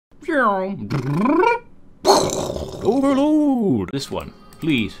Overload! This one,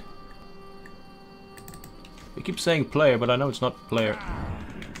 please. We keep saying player, but I know it's not player.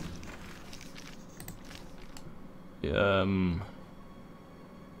 Have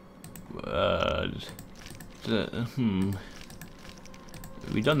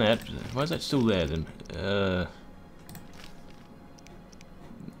we done that? Why is that still there then?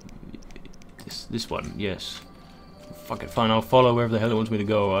 This one, yes. Fuck it, fine, I'll follow wherever the hell it wants me to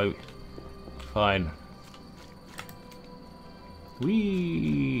go. Fine.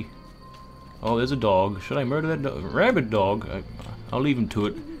 Whee! Oh, there's a dog. Should I murder that dog? Rabbit dog? I'll leave him to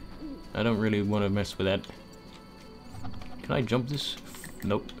it. I don't really want to mess with that. Can I jump this?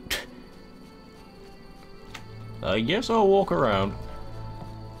 Nope. I guess I'll walk around.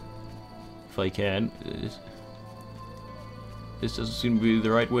 If I can. This doesn't seem to be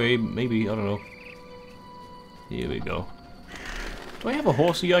the right way. Maybe, I don't know. Here we go. Do I have a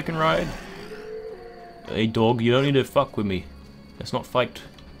horsey I can ride? Hey dog, you don't need to fuck with me. Let's not fight.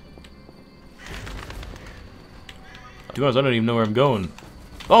 To be honest, I don't even know where I'm going.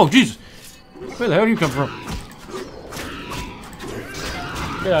 Oh, Jesus! Where the hell do you come from?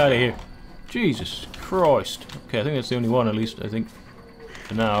 Get out of here. Jesus Christ. Okay, I think that's the only one, at least, I think.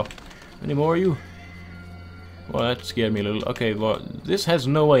 For now. Any more of you? Well, that scared me a little. Okay, well, this has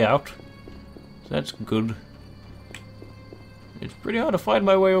no way out. So that's good. It's pretty hard to find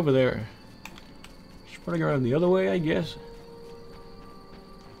my way over there. Just probably go around the other way, I guess.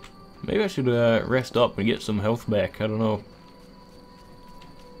 Maybe I should rest up and get some health back. I don't know.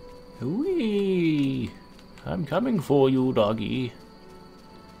 Whee! I'm coming for you, doggy.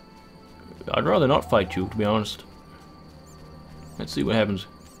 I'd rather not fight you, to be honest. Let's see what happens.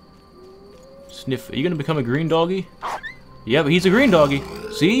 Sniff. Are you gonna become a green doggy? Yeah, but he's a green doggy.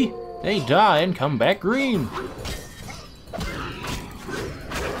 See? They die and come back green.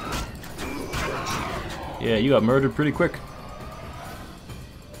 Yeah, you got murdered pretty quick.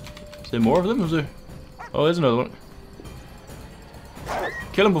 Is there more of them? Is there? Oh, there's another one.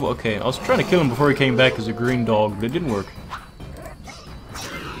 Kill him before. Okay, I was trying to kill him before he came back as a green dog, but it didn't work.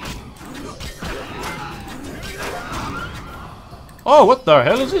 Oh, what the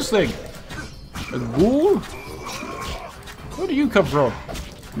hell is this thing? A ghoul? Where do you come from?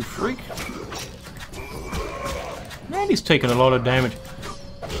 You freak. Man, he's taking a lot of damage.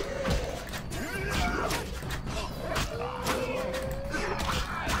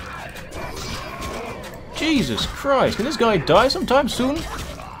 Jesus Christ, can this guy die sometime soon?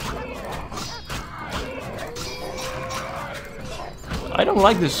 I don't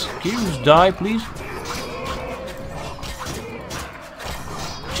like this. Can you just die, please?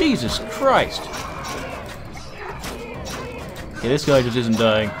 Jesus Christ. Yeah, this guy just isn't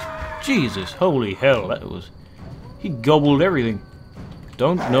dying. Jesus, holy hell, that was... He gobbled everything.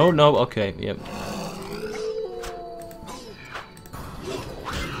 No, okay, yep.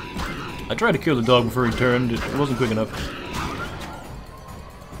 I tried to kill the dog before he turned, it wasn't quick enough.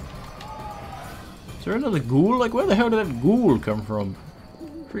 Is there another ghoul? Like, where the hell did that ghoul come from?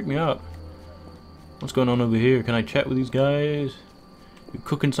 Freaked me out. What's going on over here? Can I chat with these guys? You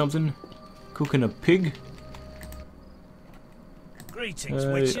cooking something? Cooking a pig? Greetings,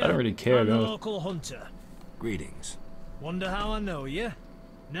 Witcher. I don't really care, I'm a though. local hunter. Greetings. Wonder how I know you?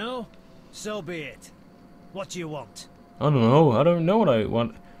 No? So be it. What do you want? I don't know. I don't know what I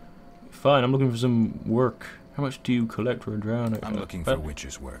want. Fine, I'm looking for some work. How much do you collect for a drown? I'm looking for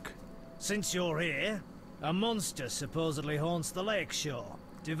Witcher's work. Since you're here, a monster supposedly haunts the lake shore,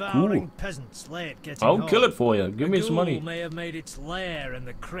 devouring peasants late getting home. I'll kill it for you. Give me some money. A ghoul may have made its lair in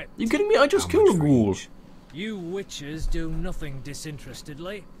the crypt. You kidding me? I just killed a ghoul. You witches do nothing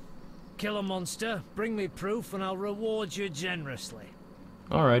disinterestedly. Kill a monster, bring me proof, and I'll reward you generously.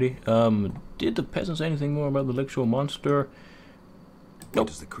 Alrighty. Did the peasant say anything more about the lakeshore monster? What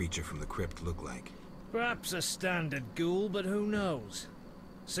does the creature from the crypt look like? Perhaps a standard ghoul, but who knows?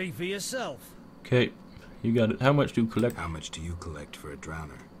 See for yourself. Okay, you got it. How much do you collect? How much do you collect for a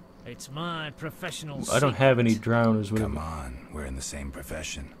drowner? It's my professional I don't have any drowners with me. Come on, we're in the same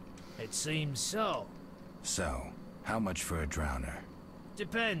profession. It seems so. So, how much for a drowner?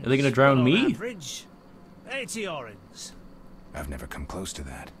 Depends. Are they gonna drown but on me? Average, 80 orens. I've never come close to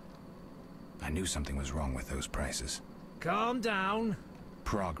that. I knew something was wrong with those prices. Calm down.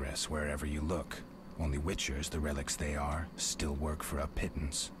 Progress wherever you look. Only witchers, the relics they are, still work for a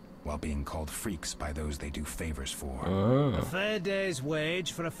pittance, while being called freaks by those they do favors for. A fair day's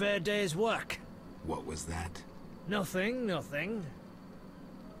wage for a fair day's work. What was that? Nothing, nothing.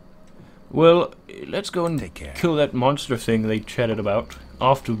 Well, let's go and Take care. kill that monster thing they chatted about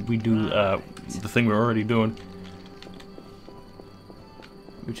after we do the thing we're already doing.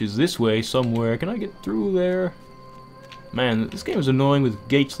 which is this way somewhere. Can I get through there? Man, this game is annoying with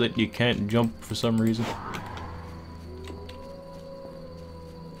gates that you can't jump for some reason.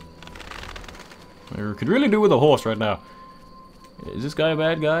 I could really do with a horse right now. Is this guy a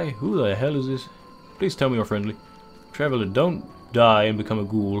bad guy? Who the hell is this? Please tell me you're friendly. Traveler, don't die and become a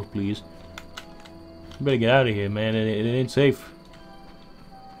ghoul, please. You better get out of here, man. It ain't safe.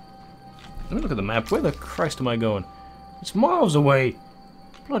 Let me look at the map. Where the Christ am I going? It's miles away.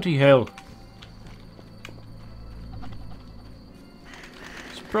 Bloody hell.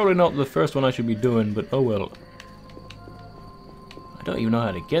 It's probably not the first one I should be doing, but oh well. I don't even know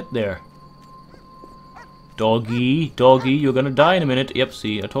how to get there. Doggy, doggy, you're gonna die in a minute. Yep,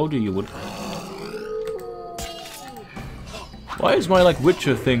 see, I told you you would. Why is my, like,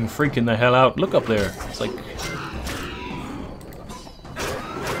 Witcher thing freaking the hell out? Look up there. It's like...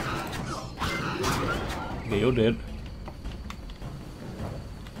 Okay, you're dead.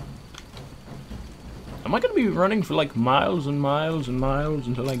 Am I gonna be running for, like, miles and miles and miles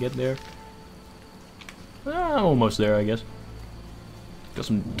until I get there? I'm almost there, I guess. Got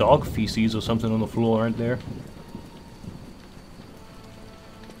some dog feces or something on the floor, aren't there?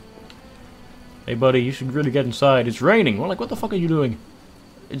 Hey buddy, you should really get inside. It's raining. Well, like, what the fuck are you doing?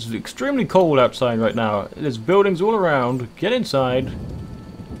 It's extremely cold outside right now. There's buildings all around. Get inside,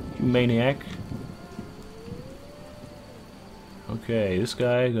 you maniac. Okay, this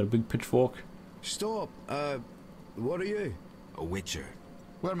guy got a big pitchfork. Stop. What are you? A witcher.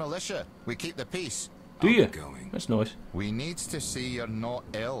 We're militia. We keep the peace. Do I'll you? be going. That's nice. We needs to see you're not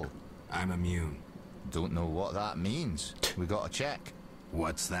ill. I'm immune. Don't know what that means. We got to check.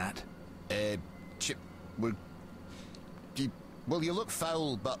 What's that? Well, you look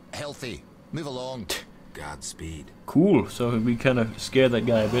foul but healthy. Move along. Godspeed. Cool. So we kind of scared that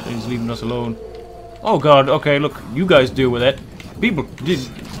guy a bit, and he's leaving us alone. Oh god. Okay, look. You guys deal with that. People,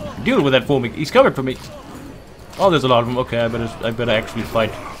 deal with that for me. He's coming for me. Oh, there's a lot of them. Okay, I better actually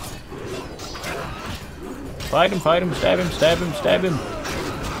fight. Fight him, stab him, stab him, stab him.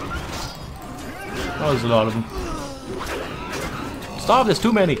 Oh, there's a lot of them. Stop, there's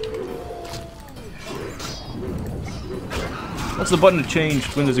too many. What's the button to change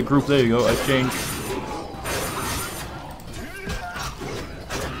when there's a group? There you go, I changed.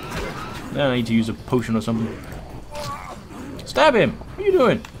 Now I need to use a potion or something. Stab him! What are you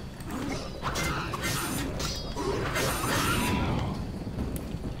doing?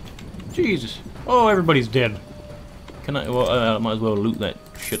 Jesus. Oh, everybody's dead. Can I? Well, I might as well loot that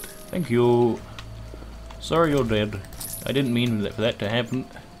shit. Thank you. Sorry you're dead. I didn't mean for that to happen.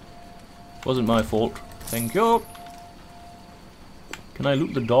 Wasn't my fault. Thank you. Can I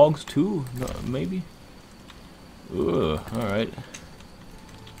loot the dogs too? No, maybe? Ugh, alright.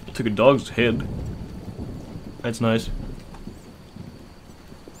 I took a dog's head. That's nice.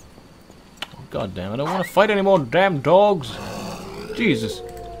 Oh, God damn, I don't want to fight any more damn dogs. Jesus.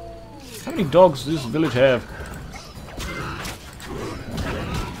 How many dogs does this village have?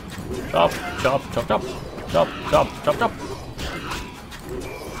 Chop, chop, chop, chop. Chop, chop, chop, chop.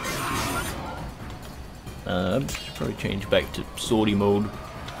 I should probably change back to swordy mode.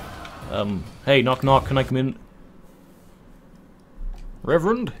 Hey, knock knock, can I come in?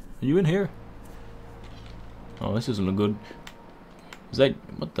 Reverend, are you in here? Oh, this isn't good. Is that...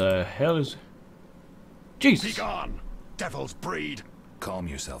 what the hell is... Jesus! Begone, devil's breed! Calm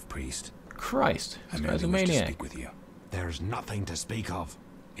yourself, priest. Christ, I this guy's a merely wish to maniac. speak with you. There's nothing to speak of.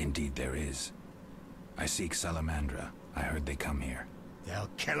 Indeed there is. I seek Salamandra. I heard they come here. They'll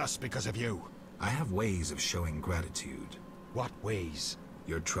kill us because of you. I have ways of showing gratitude. What ways?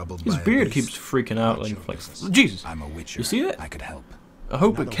 You're troubled His by a beard beast. keeps freaking out Not like... your like business. Jesus! I'm a witcher. You see that? I could help. I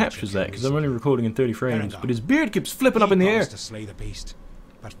hope Another it captures witcher that, killed because I'm only recording in 30 frames, Beardy. but his beard keeps flipping up in the He air. promised to slay the beast,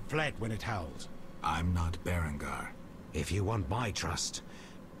 but fled when it howled. I'm not Berengar. If you want my trust,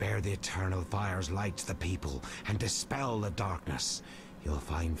 bear the eternal fire's light to the people and dispel the darkness. You'll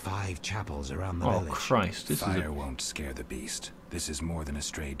find 5 chapels around the Oh, village. Christ, this is Fire a... won't scare the beast. This is more than a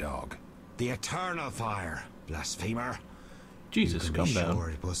stray dog. The eternal fire, blasphemer. Jesus, You can calm be down. sure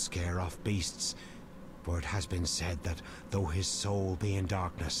it will scare off beasts. For it has been said that though his soul be in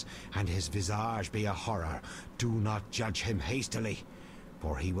darkness and his visage be a horror, do not judge him hastily,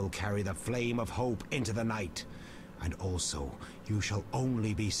 for he will carry the flame of hope into the night. And also, you shall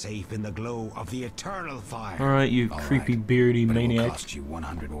only be safe in the glow of the eternal fire. Alright, you All creepy, right, beardy but it will maniac. cost you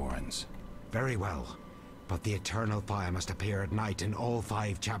 100 orens. Very well. But the eternal fire must appear at night in all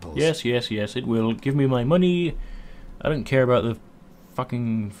 5 chapels. Yes, yes, yes, it will. Give me my money. I don't care about the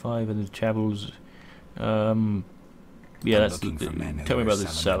fucking 5 of the chapels. Yeah, I'm that's looking for men who tell me wear about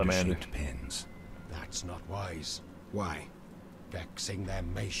this salamander. salamander-shaped pins. That's not wise. Why? Vexing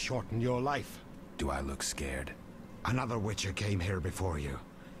them may shorten your life. Do I look scared? Another Witcher came here before you.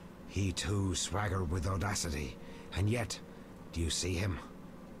 He too swaggered with audacity. And yet, do you see him?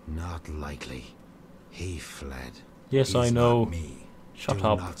 Not likely. He fled. Yes, I He's know. not me. Shut Do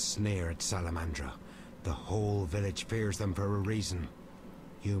up. not sneer at Salamandra. The whole village fears them for a reason.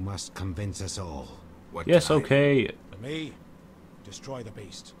 You must convince us all. What Yes, kind? okay. For me, destroy the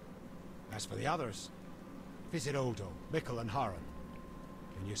beast. As for the others, visit Odo, Mikkel and Haran.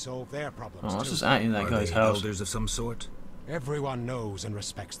 Can you solve their problems Oh, let's too? just out in that Are guy's they house. elders of some sort? Everyone knows and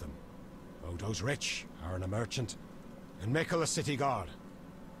respects them. Odo's rich, Haran a merchant, and Mikkel a city guard.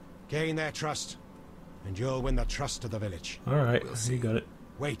 Gain their trust, and you'll win the trust of the village. Alright, We'll you see. got it.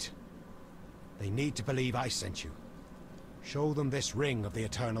 Wait. They need to believe I sent you. Show them this ring of the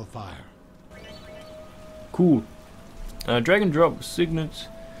eternal fire. Cool. Drag and drop signets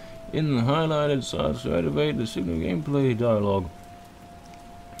in the highlighted sides to activate the signal gameplay dialogue.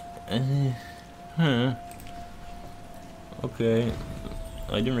 Okay.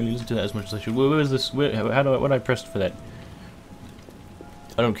 I didn't really listen to that as much as I should. Where is this? How do I press for that?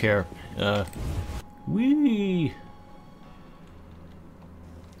 I don't care. Whee!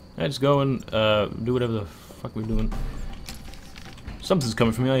 Let's go and do whatever the fuck we're doing. Something's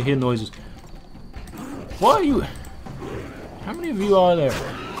coming from me. I hear noises. Why are you? How many of you are there?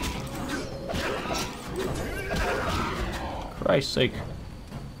 Christ's sake.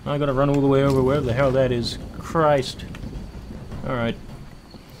 I gotta run all the way over wherever the hell that is. Christ. Alright.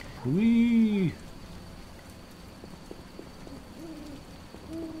 Whee!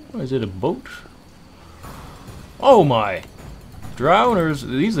 What is it, a boat? Oh my! Drowners!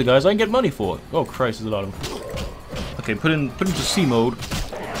 These are the guys I can get money for. Oh Christ, there's a lot of them. Okay, put into C mode.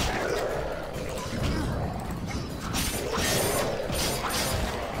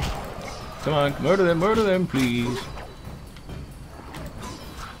 Come on, murder them, please.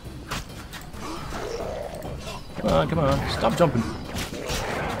 Come on, stop jumping.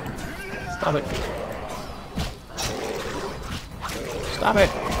 Stop it. Stop it.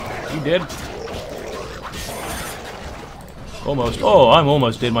 You dead? Almost. Oh, I'm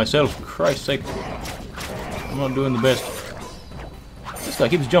almost dead myself. Christ's sake. I'm not doing the best. This guy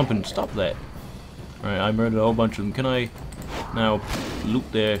keeps jumping. Stop that. Alright, I murdered a whole bunch of them. Can I now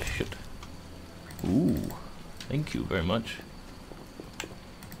loot their shit? Ooh. Thank you very much.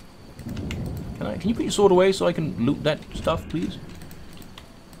 Can you put your sword away so I can loot that stuff, please?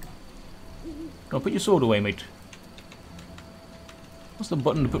 No, put your sword away, mate. What's the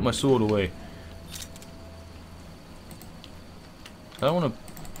button to put my sword away? I want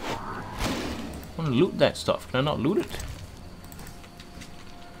to loot that stuff. Can I not loot it?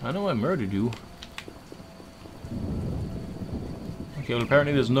 I know I murdered you. Okay, well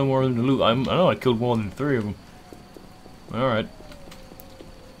apparently there's no more of them to loot. I know I killed more than 3 of them. Alright.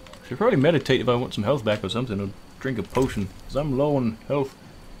 Should probably meditate if I want some health back or something, or drink a potion, because I'm low on health.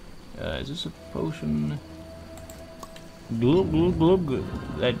 Is this a potion? Glug, glug, glug.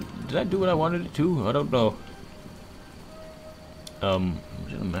 Did that do what I wanted it to? I don't know.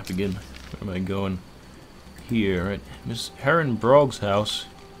 Where's the map again? Where am I going? Here, right? Miss Heron Brog's house.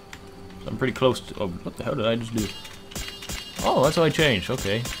 So I'm pretty close to... Oh, what the hell did I just do? Oh, that's how I changed.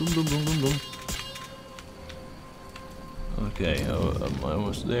 Okay. Boom, boom, boom, boom, boom. Okay, I'm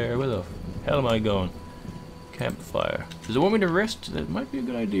almost there. Where the hell am I going? Campfire. Does it want me to rest? That might be a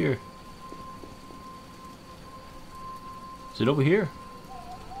good idea. Is it over here?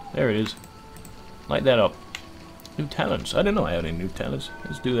 There it is. Light that up. New talents. I didn't know I had any new talents.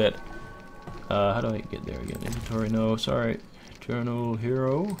 Let's do that. How do I get there again? Inventory, no. Sorry. Eternal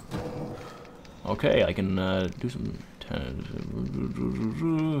Hero. Okay, I can do some talents.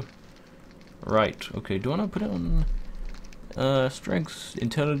 Right. Okay, do I want to put it on... strength,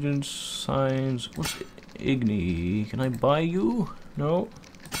 intelligence, science. What's Igni? Can I buy you? No.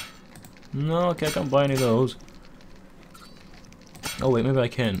 No, okay, I can't buy any of those. Oh wait, maybe I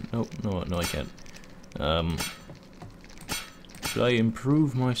can. Nope, no, I can't. Should I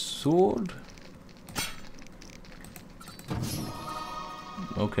improve my sword?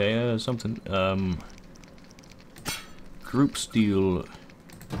 Okay, something. Group steel.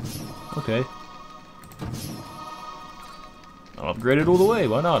 Okay. I'll upgrade it all the way,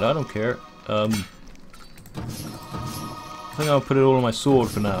 why not? I don't care. I think I'll put it all on my sword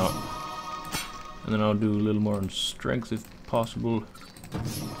for now. And then I'll do a little more on strength if possible.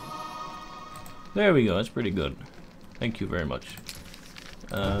 There we go, that's pretty good. Thank you very much.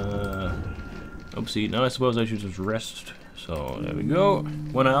 Oopsie, now I suppose I should just rest. So, there we go.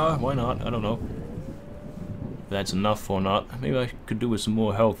 1 hour, why not? I don't know. If that's enough or not. Maybe I could do with some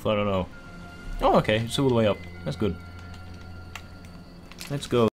more health, I don't know. Oh, okay, it's all the way up. That's good. Let's go.